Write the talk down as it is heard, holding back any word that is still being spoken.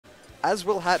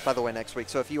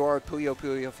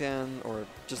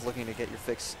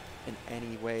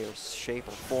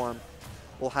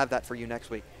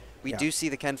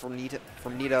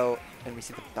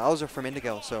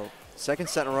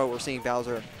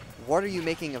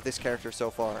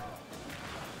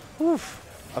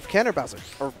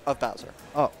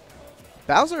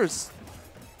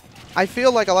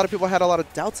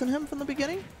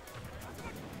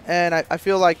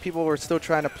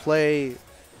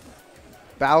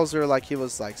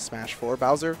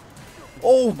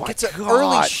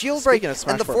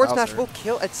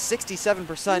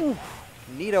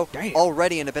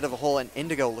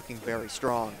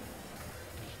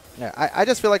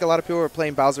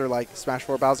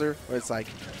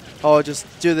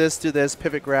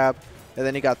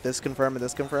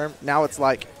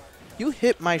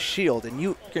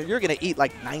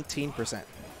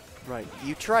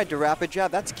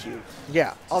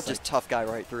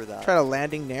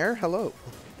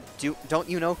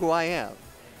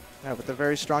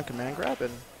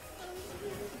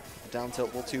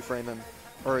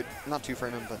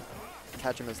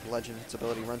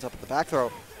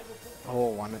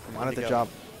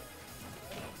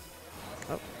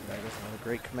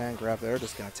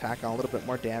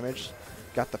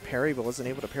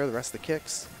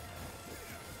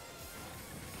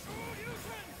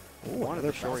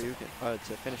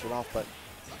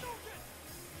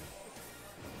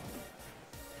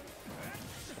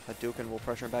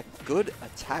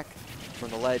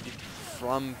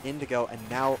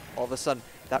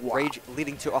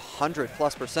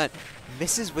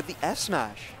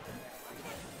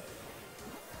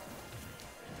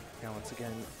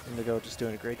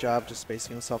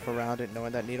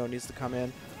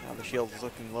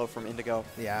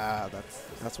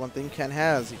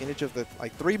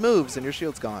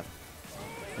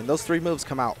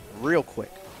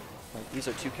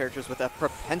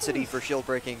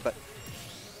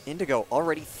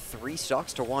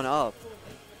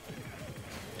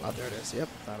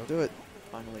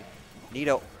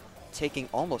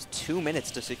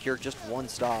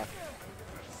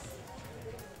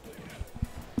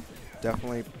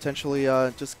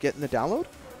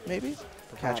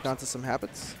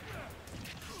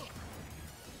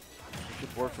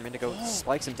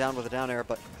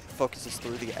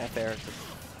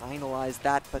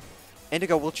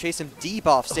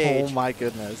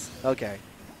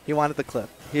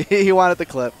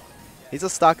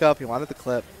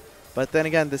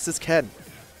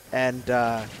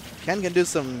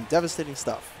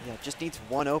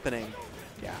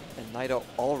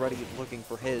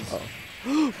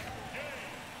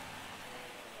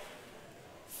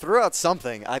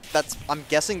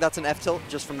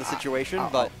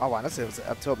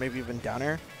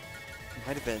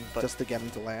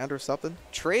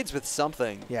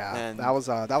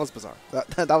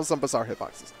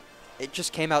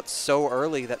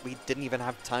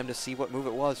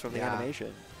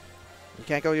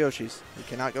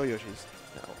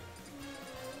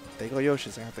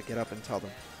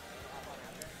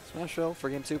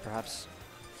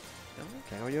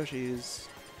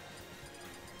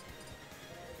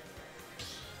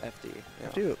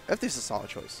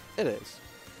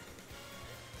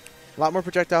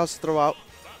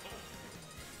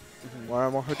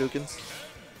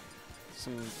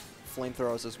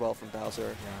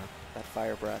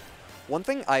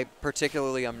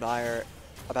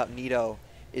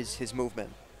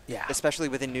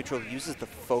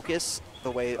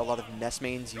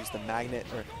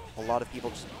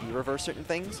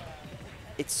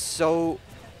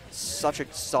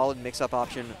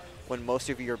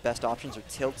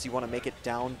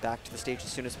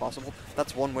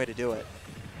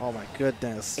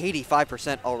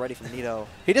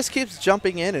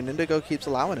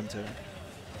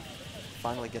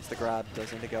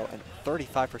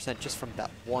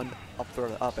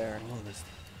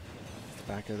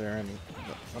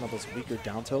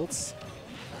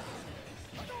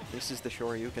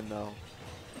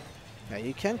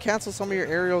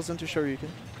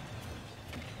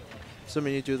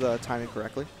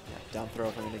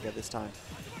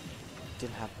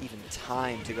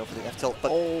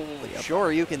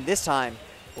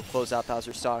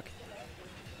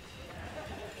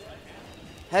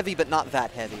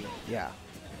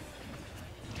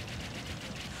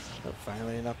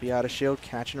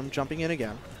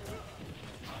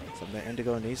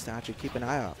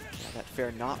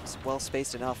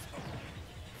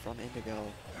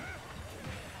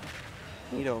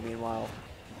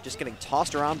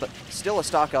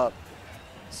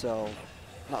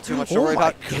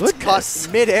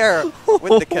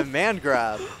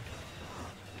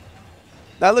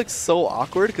That looks so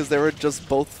awkward because they were just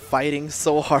both fighting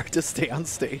so hard to stay on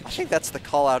stage. I think that's the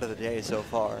call out of the day so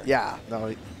far. Yeah, no,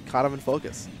 he caught him in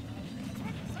focus.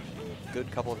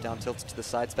 Good couple of down tilts to the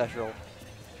side special.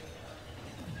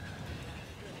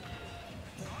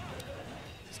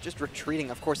 It's just retreating.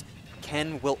 Of course,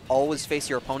 Ken will always face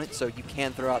your opponent, so you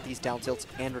can throw out these down tilts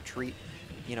and retreat,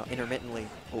 you know, intermittently.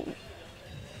 Ooh.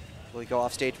 Will he go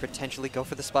off stage, potentially go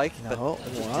for the spike? No,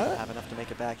 but just didn't have enough to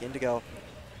make it back. Indigo,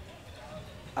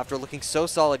 after looking so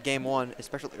solid game one,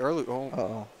 especially early. Oh,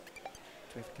 uh-oh.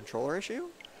 Do we have a controller issue?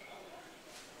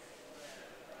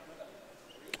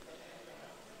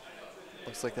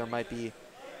 Looks like there might be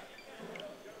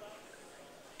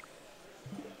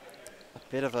a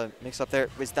bit of a mix-up there.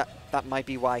 That might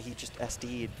be why he just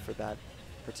SD'd for that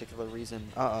particular reason.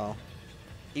 Uh-oh.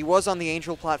 He was on the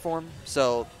Angel platform,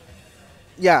 so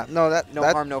yeah, no, no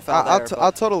harm, no foul there.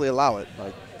 I'll totally allow it.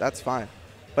 Like, that's fine.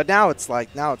 But now it's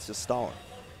like, now it's just stalling.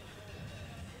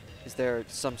 Is there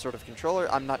some sort of controller?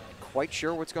 I'm not quite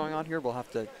sure what's going on here. We'll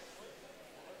have to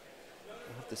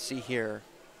see here.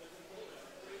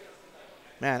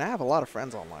 Man, I have a lot of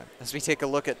friends online. As we take a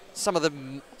look at some of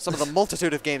the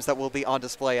multitude of games that will be on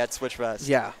display at Switchfest.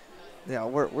 Yeah, yeah,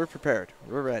 we're prepared.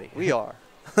 We're ready. We are.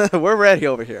 We're ready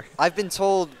over here. I've been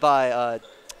told by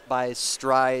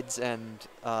Strides and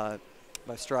a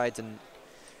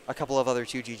couple of other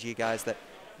 2GG guys that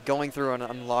going through and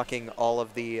unlocking all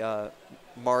of the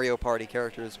Mario Party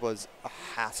characters was a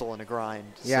hassle and a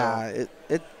grind. Yeah,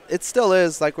 so. It still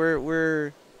is. Like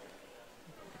we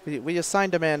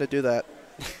assigned a man to do that.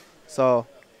 So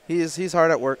he's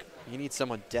hard at work. You need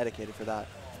someone dedicated for that.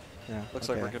 Yeah. Looks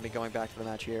like we're going to be going back to the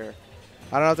match here.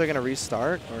 I don't know if they're going to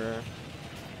restart or.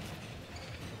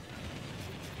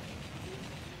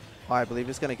 Oh, I believe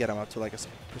it's going to get him up to like a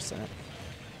percent.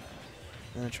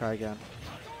 And then try again.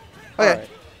 Okay. Right.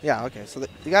 Yeah, okay. So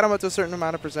they got him up to a certain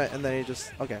amount of percent, and then he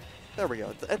just, okay. There we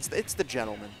go. It's the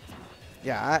gentleman.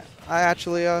 Yeah, I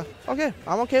actually, okay.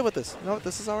 I'm okay with this. No,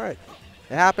 this is all right.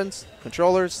 It happens.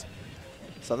 Controllers.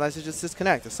 Sometimes you just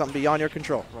disconnect. It's something beyond your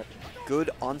control. Right. Good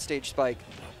on-stage spike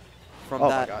from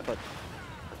that, but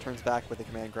returns back with a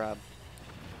command grab.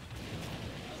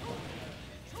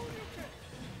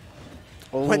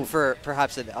 Oh. Went for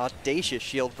perhaps an audacious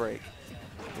shield break.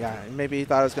 Yeah, maybe he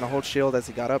thought he was going to hold shield as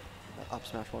he got up. Up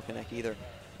smash won't connect either.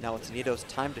 Now it's Nito's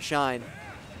time to shine.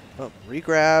 Oh,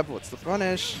 re-grab. What's the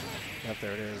punish? Yep,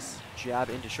 there it is. Jab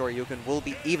into Shoryuken will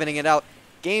be evening it out.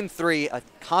 Game 3, a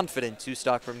confident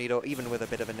 2-stock from Nito, even with a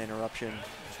bit of an interruption.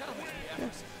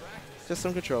 Yes. Just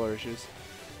some controller issues.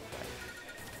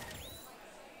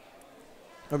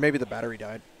 Or maybe the battery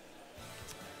died.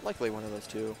 Likely one of those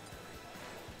two.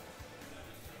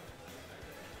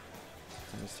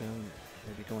 I assume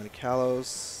maybe going to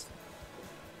Kalos.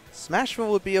 Smashville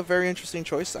would be a very interesting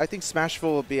choice. I think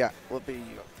Smashville would be a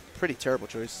pretty terrible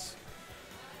choice.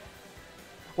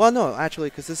 Well, no, actually,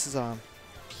 because this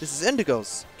is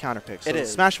Indigo's counter pick. So it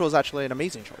is. Smashville is actually an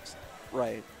amazing choice.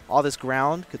 Right. All this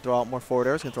ground could throw out more forward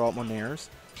airs, can throw out more nairs.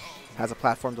 Has a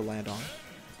platform to land on.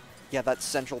 Yeah, that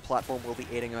central platform will be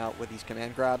aiding him out with these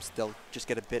command grabs. They'll just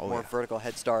get a bit more vertical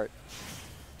head start.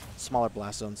 Smaller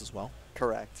blast zones as well.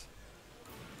 Correct.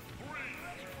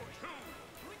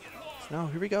 So now,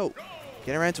 here we go.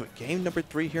 Getting right into it. Game number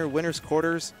 3 here. Winners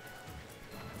quarters.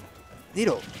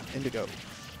 Nito, Indigo.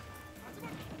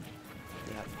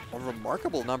 Yeah, a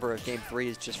remarkable number of game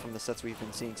 3s just from the sets we've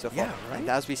been seeing so far. Yeah, right? And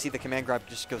as we see the command grab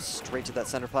just go straight to that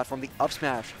center platform, the up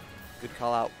smash. Good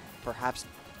call out. Perhaps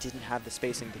didn't have the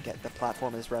spacing to get the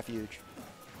platform as refuge.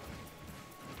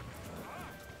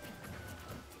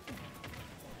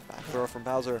 Back throw from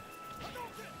Bowser.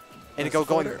 Indigo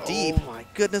going deep. Oh my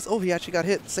goodness. Oh, he actually got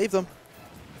hit. Saved them.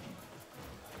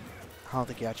 I don't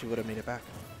think he actually would have made it back.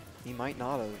 He might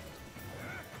not have.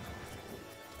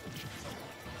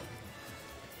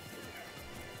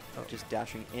 Oh. Just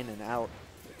dashing in and out.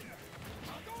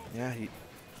 Yeah,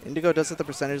 Indigo does have the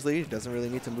percentage lead. He doesn't really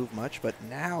need to move much, but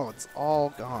now it's all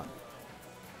gone.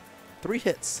 3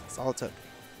 hits. That's all it took.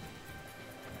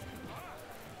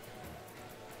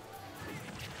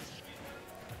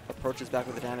 Approaches back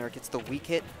with the down air. Gets the weak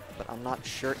hit, but I'm not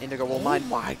sure Indigo will mind. Oh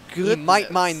my goodness. He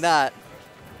might mind that.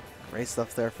 Great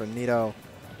stuff there for Nito.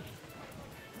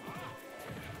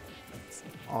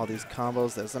 All these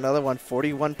combos. There's another one.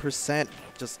 41%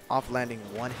 just off landing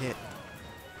 1 hit.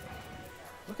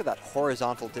 Look at that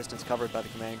horizontal distance covered by the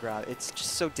command grab. It's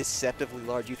just so deceptively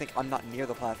large. You think I'm not near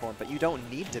the platform, but you don't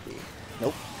need to be.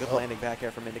 Nope. Good landing back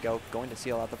air from Indigo. Going to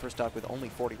seal out the first stock with only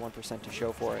 41% to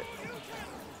show for it.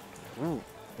 Ooh,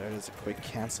 there is a quick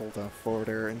cancel the forward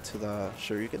air into the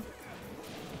Shoryuken.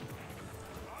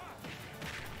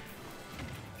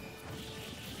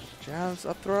 Jabs,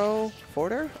 up throw,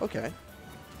 forward air? Okay.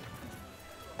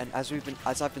 And as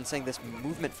I've been saying, this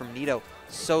movement from Nito,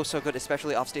 so good,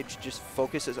 especially offstage, just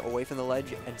focuses away from the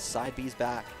ledge and side B's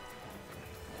back.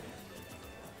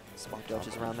 Smart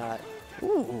dodges around that.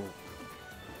 Ooh.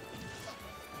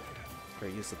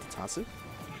 Great use of the Tatsu.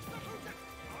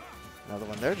 Another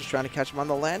one there, just trying to catch him on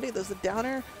the landing. There's the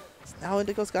downer. Now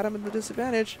Indigo's got him in the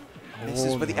disadvantage.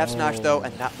 Misses with the F smash though,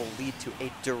 and that will lead to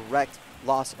a direct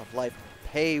loss of life.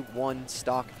 Pay 1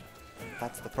 stock.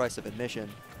 That's the price of admission.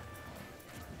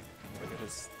 Look at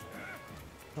this.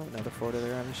 Oh, another forwarder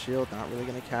there on the shield. Not really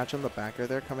going to catch him. The backer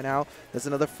there coming out. There's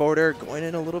another forwarder going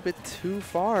in a little bit too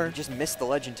far. Just missed the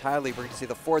ledge entirely. We're going to see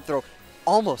the forward throw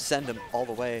almost send him all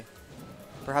the way.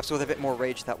 Perhaps with a bit more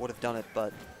rage that would have done it,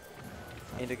 but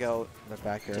Indigo. The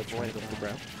backer trying to go for the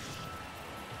grab.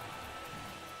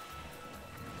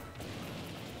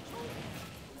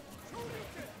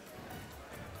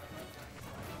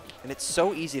 And it's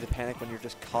so easy to panic when you're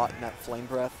just caught in that flame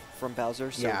breath from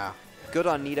Bowser. So yeah. Good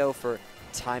on Nito for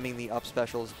timing the up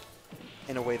specials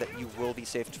in a way that you will be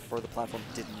safe for the platform.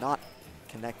 Did not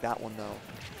connect that one, though.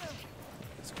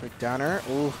 It's a quick downer.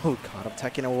 Ooh, caught him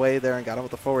teching away there and got him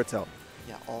with the forward tilt.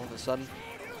 Yeah, all of a sudden.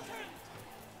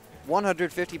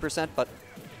 150%, but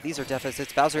these are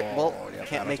deficits. Bowser, yeah,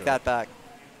 can't make that back.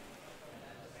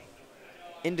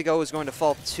 Indigo is going to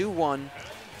fall 2-1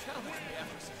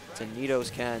 to Nito's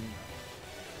Ken.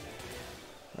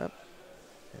 Yep.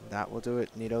 And that will do it.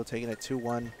 Nito taking it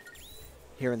 2-1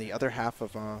 here in the other half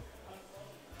of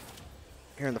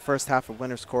here in the first half of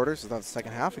winners quarters. So that's the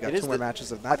second half. We got 2 more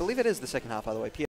matches of that. I believe it is the second half, by the way.